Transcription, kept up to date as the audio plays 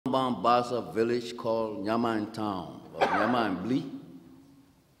Basa village called Nyaman Town, or Nyaman Bli,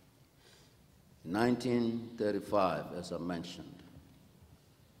 in 1935, as I mentioned,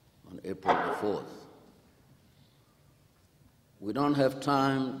 on April the 4th. We don't have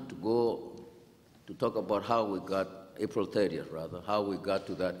time to go to talk about how we got, April 30th rather, how we got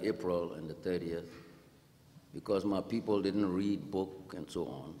to that April and the 30th, because my people didn't read book and so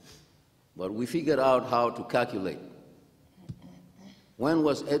on. But we figured out how to calculate. When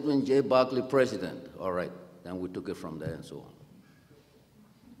was Edwin J. Barkley president? All right, then we took it from there and so on.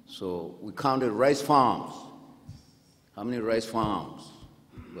 So we counted rice farms. How many rice farms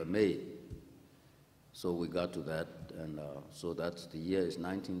were made? So we got to that, and so that's the year is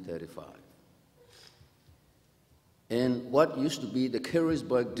 1935. In what used to be the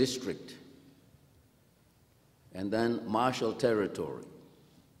Careysburg District, and then Marshall Territory,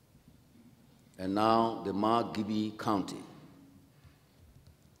 and now the Margibi County.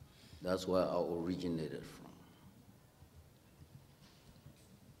 That's where I originated from.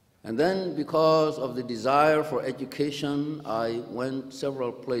 And then because of the desire for education, I went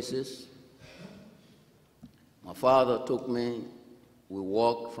several places. My father took me, we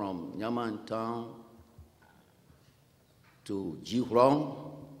walked from Nyaman Town to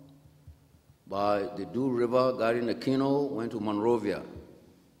Jihuang by the Doe River, got in a canoe, went to Monrovia.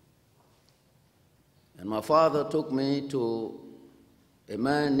 And my father took me to a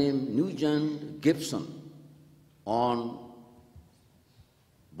man named Nugent Gibson on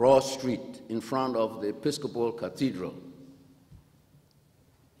Broad Street in front of the Episcopal Cathedral.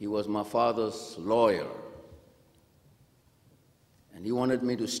 He was my father's lawyer, and he wanted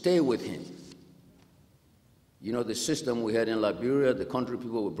me to stay with him. You know the system we had in Liberia, the country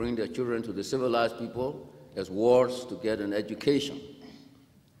people would bring their children to the civilized people as wards to get an education.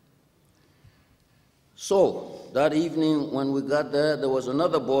 So that evening when we got there, there was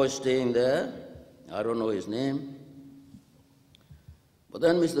another boy staying there. I don't know his name. But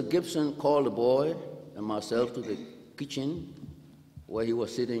then Mr. Gibson called the boy and myself to the kitchen where he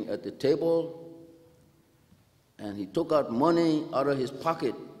was sitting at the table, and he took out money out of his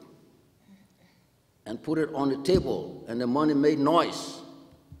pocket and put it on the table, and the money made noise.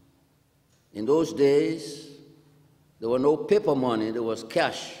 In those days, there was no paper money, there was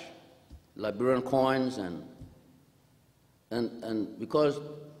cash, Liberian coins, and because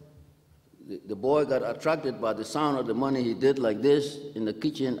the boy got attracted by the sound of the money, he did like this in the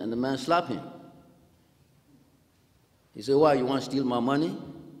kitchen, and the man slapped him. He said, "Why, you want to steal my money?"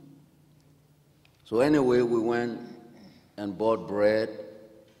 So anyway, we went and bought bread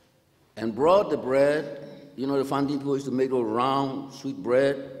and brought the bread. You know, the founding people used to make those round, sweet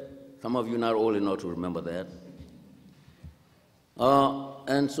bread. Some of you are not old enough to remember that.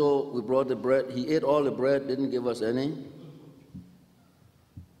 And so we brought the bread. He ate all the bread, didn't give us any.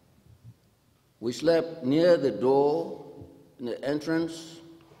 We slept near the door, in the entrance,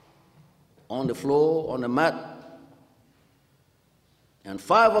 on the floor, on the mat. And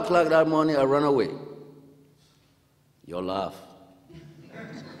 5 o'clock that morning, I ran away. You'll laugh.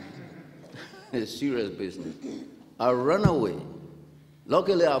 It's serious business. I ran away.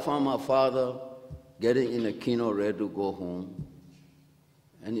 Luckily, I found my father getting in a canoe ready to go home.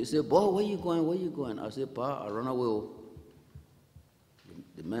 And he said, "Boy, where you going? Where you going?" I said, "Pa, I ran away.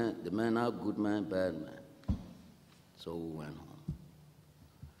 The man not good man, bad man." So we went home.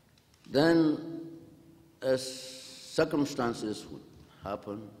 Then, as circumstances would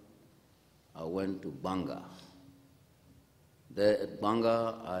happen, I went to Banga. There at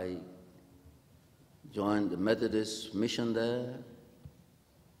Banga, I joined the Methodist mission there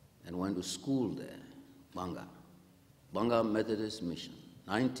and went to school there, Banga Methodist Mission,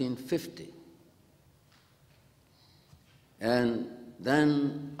 1950. And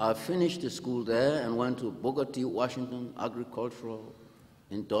then I finished the school there and went to Booker T. Washington Agricultural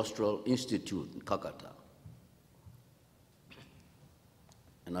Industrial Institute in Kakata.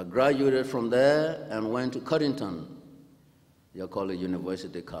 And I graduated from there and went to Cuttington. They call it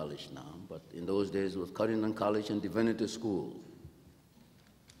University College now, but in those days it was Cuttington College and Divinity School.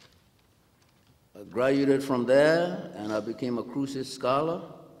 I graduated from there and I became a Crucis Scholar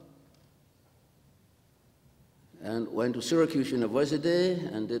and went to Syracuse University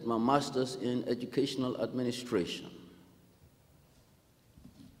and did my master's in educational administration.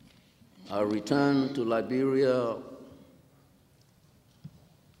 I returned to Liberia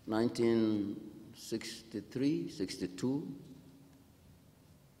 1963, 62,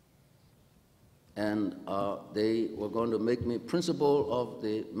 and they were going to make me principal of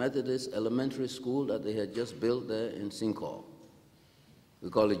the Methodist elementary school that they had just built there in Sinkhor.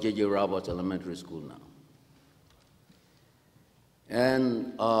 We call it J.J. Roberts Elementary School now.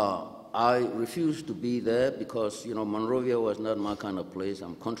 And I refused to be there because, Monrovia was not my kind of place.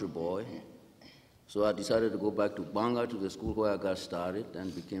 I'm a country boy. So I decided to go back to Banga, to the school where I got started,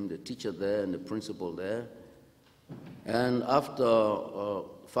 and became the teacher there and the principal there. And after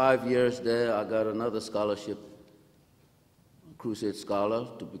 5 years there, I got another scholarship, Crusade Scholar,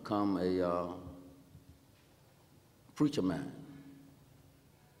 to become a preacher man.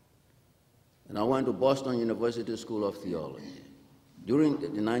 And I went to Boston University School of Theology. During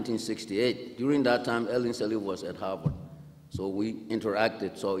 1968, during that time, Ellen Saliv was at Harvard. So we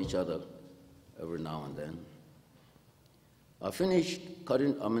interacted, saw each other every now and then. I finished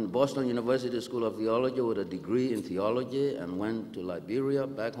Boston University School of Theology with a degree in theology and went to Liberia,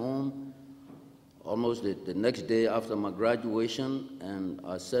 back home, almost the next day after my graduation, and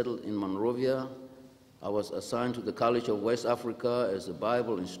I settled in Monrovia. I was assigned to the College of West Africa as a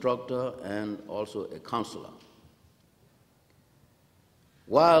Bible instructor and also a counselor.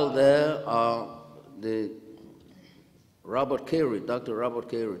 While there, Dr. Robert Carey,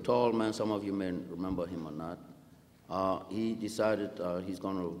 tall man, some of you may remember him or not, he decided he's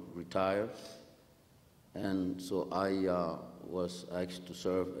going to retire. And so I was asked to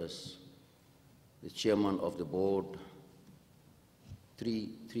serve as the chairman of the board.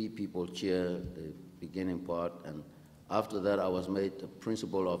 Three people chair the beginning part, and after that I was made the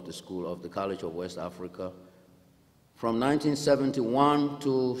principal of the school of the College of West Africa from 1971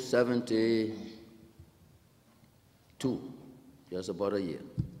 to 72, just about a year.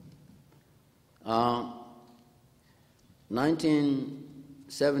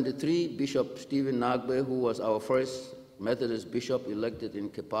 1973, Bishop Stephen Nagbe, who was our first Methodist bishop elected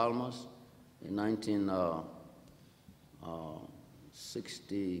in Kepalmas in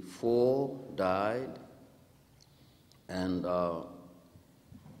 1964, died. And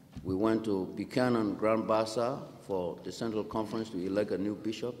we went to Buchanan, Grand Bassa for the Central Conference to elect a new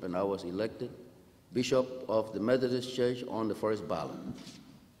bishop, and I was elected bishop of the Methodist Church on the first ballot.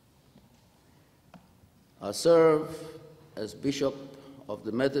 I served as bishop of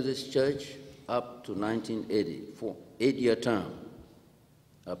the Methodist Church up to 1980, for 8-year term,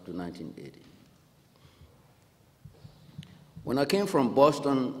 up to 1980. When I came from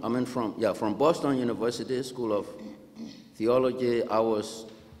Boston, from Boston University School of Theology, I was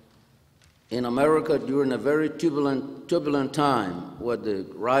in America during a very turbulent time where the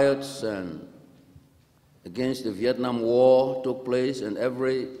riots and against the Vietnam War took place, and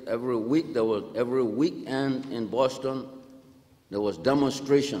every weekend in Boston there was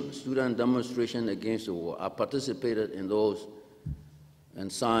student demonstration against the war. I participated in those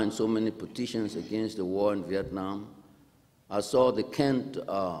and signed so many petitions against the war in Vietnam. I saw the Kent,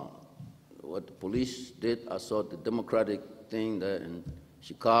 what the police did. I saw the Democratic thing there in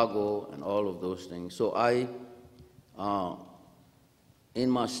Chicago and all of those things. So in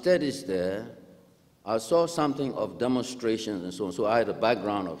my studies there, I saw something of demonstrations and so on. So I had a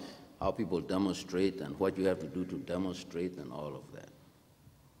background of how people demonstrate and what you have to do to demonstrate and all of that.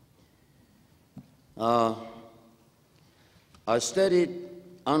 I studied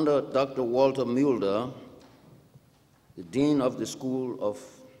under Dr. Walter Mulder, the dean of the School of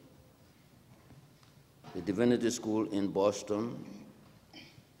the Divinity School in Boston,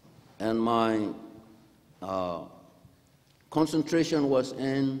 and my concentration was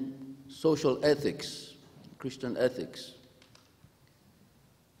in social ethics, Christian ethics,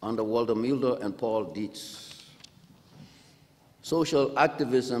 under Walter Mulder and Paul Dietz. Social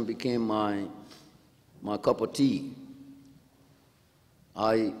activism became my cup of tea.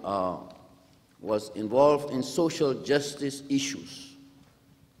 I was involved in social justice issues,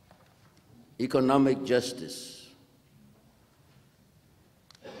 economic justice.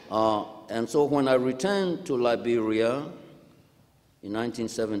 And so when I returned to Liberia in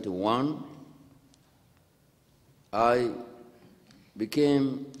 1971, I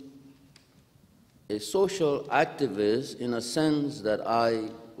became a social activist in a sense that I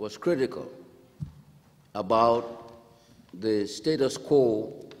was critical about the status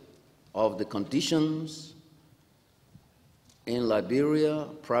quo of the conditions in Liberia,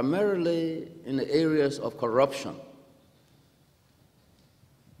 primarily in the areas of corruption.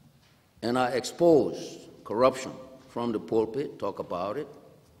 And I exposed corruption from the pulpit, talk about it,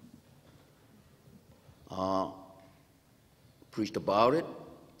 preached about it.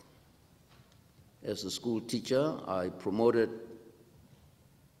 As a school teacher, I promoted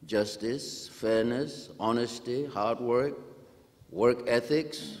justice, fairness, honesty, hard work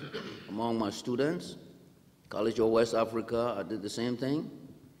ethics among my students. College of West Africa, I did the same thing.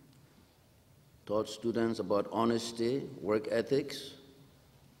 Taught students about honesty, work ethics,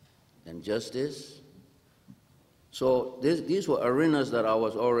 and justice. So these were arenas that I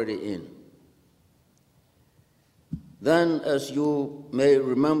was already in. Then, as you may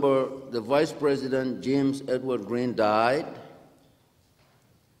remember, the Vice President, James Edward Greene, died.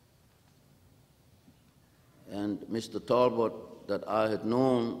 And Mr. Talbot, that I had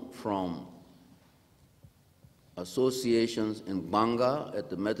known from associations in Banga at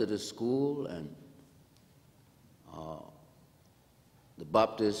the Methodist School and the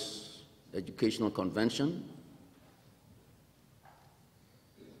Baptist Educational Convention,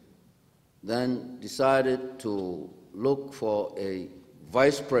 then decided to look for a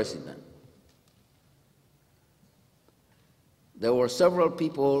vice president. There were several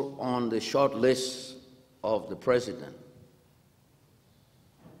people on the short list of the president.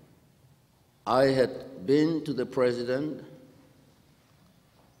 I had been to the president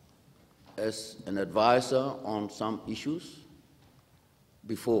as an advisor on some issues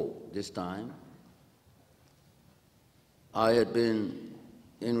before this time. I had been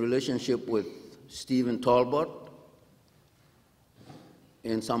in relationship with Stephen Talbot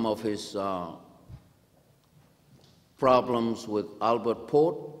in some of his problems with Albert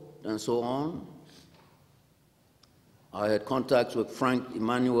Port and so on. I had contacts with Frank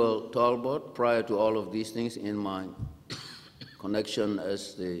Emmanuel Talbot prior to all of these things in my connection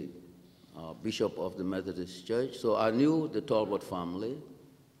as the Bishop of the Methodist Church. So I knew the Talbot family.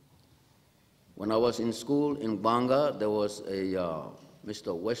 When I was in school in Banga, there was a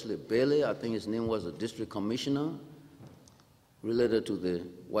Mr. Wesley Bailey, I think his name was a district commissioner, related to the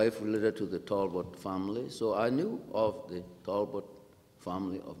wife, related to the Talbot family. So I knew of the Talbot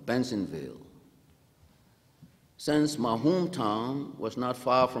family of Bensonville. Since my hometown was not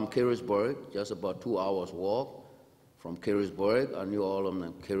far from Careysburg, just about 2 hours walk from Careysburg, I knew all of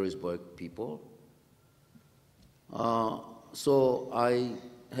the Careysburg people. So I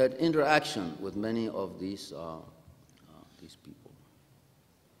had interaction with many of these people.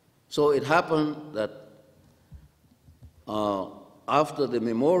 So it happened that after the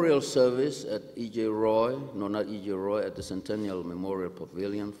memorial service at E.J. Roy, no, not E.J. Roy, at the Centennial Memorial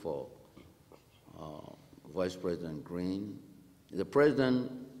Pavilion for Vice President Greene, the president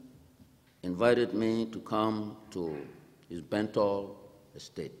invited me to come to his Bentall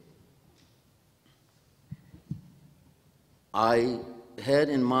estate. I had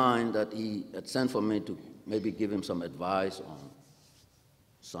in mind that he had sent for me to maybe give him some advice on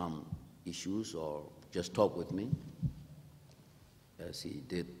some issues or just talk with me, as he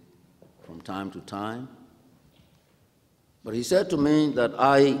did from time to time. But he said to me that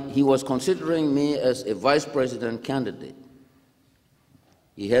he was considering me as a vice president candidate.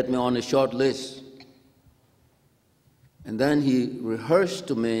 He had me on a short list. And then he rehearsed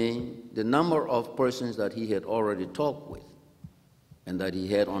to me the number of persons that he had already talked with and that he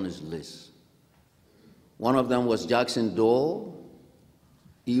had on his list. One of them was Jackson Doe,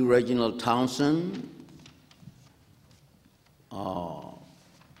 E. Reginald Townsend,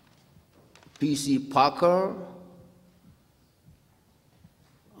 P.C. Parker,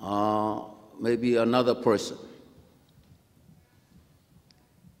 maybe another person.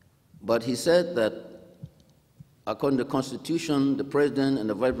 But he said that according to the Constitution, the president and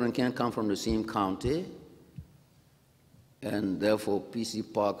the vice president can't come from the same county, and therefore P.C.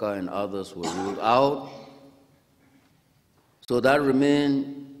 Parker and others were ruled out. So that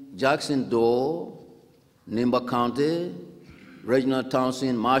remained Jackson Doe, Nimba County, Reginald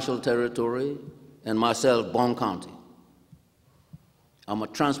Townsend, Marshall Territory, and myself, Bond County. I'm a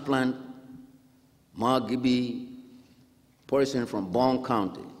transplant Margibi person from Bond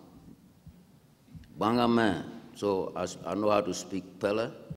County, Banga man. So I know how to speak Pele.